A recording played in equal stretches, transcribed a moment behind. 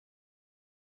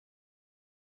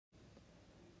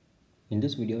In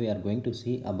this video, we are going to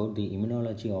see about the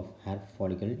immunology of hair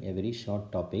follicle, a very short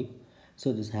topic.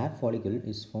 So this hair follicle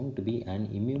is found to be an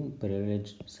immune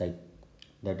privileged site.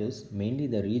 That is mainly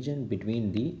the region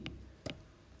between the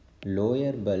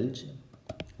lower bulge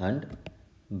and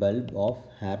bulb of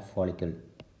hair follicle.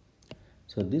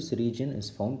 So this region is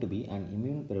found to be an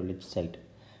immune privileged site.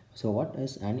 So what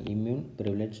is an immune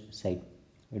privileged site?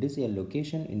 It is a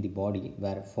location in the body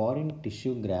where foreign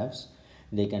tissue grafts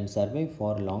they can survive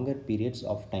for longer periods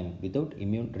of time without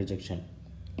immune rejection.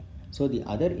 So the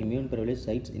other immune privileged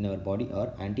sites in our body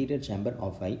are anterior chamber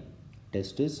of eye,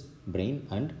 testis, brain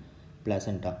and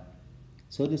placenta.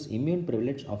 So this immune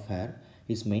privilege of hair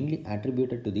is mainly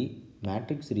attributed to the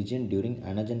matrix region during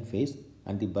anagen phase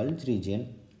and the bulge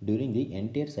region during the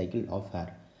entire cycle of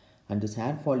hair. And this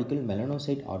hair follicle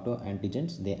melanocyte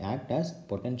autoantigens they act as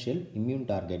potential immune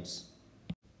targets.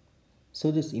 So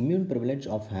this immune privilege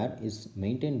of hair is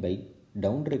maintained by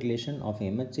downregulation of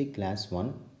MHC class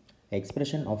 1,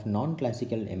 expression of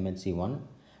non-classical MHC1,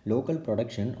 local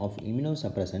production of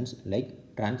immunosuppressants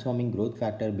like transforming growth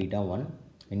factor beta 1,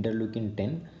 interleukin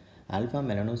 10, alpha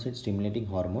melanocyte stimulating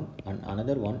hormone, and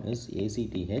another one is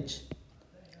ACTH,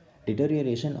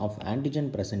 deterioration of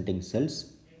antigen presenting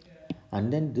cells,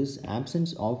 and then this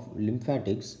absence of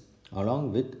lymphatics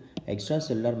along with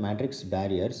extracellular matrix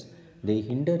barriers they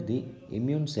hinder the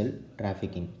immune cell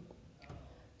trafficking.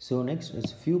 So next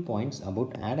is few points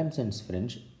about Adamsons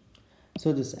fringe.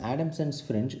 So this Adamsons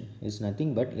fringe is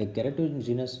nothing but a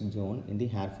keratogenous zone in the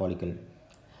hair follicle.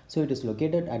 So it is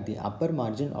located at the upper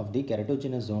margin of the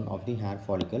keratogenous zone of the hair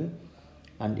follicle,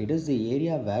 and it is the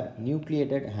area where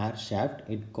nucleated hair shaft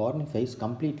it cornifies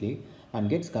completely and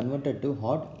gets converted to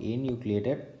hard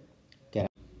anucleated keratin.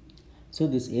 So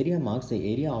this area marks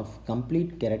the area of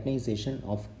complete keratinization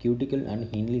of cuticle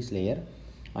and Henle's layer,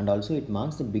 and also it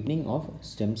marks the beginning of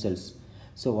stem cells.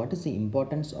 So what is the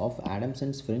importance of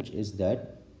Adamsons fringe is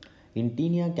that in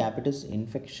tinea capitis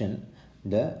infection,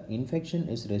 the infection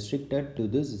is restricted to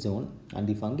this zone and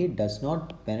the fungi does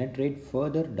not penetrate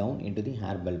further down into the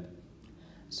hair bulb.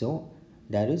 So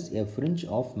there is a fringe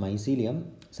of mycelium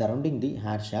surrounding the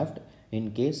hair shaft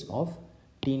in case of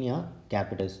tinea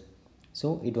capitis.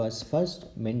 So it was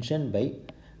first mentioned by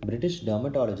British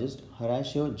dermatologist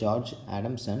Horatio George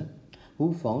Adamson,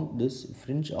 who found this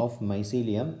fringe of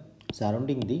mycelium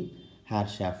surrounding the hair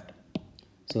shaft.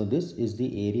 So this is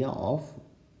the area of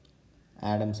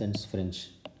Adamson's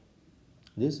fringe.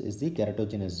 This is the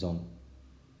keratogenous zone.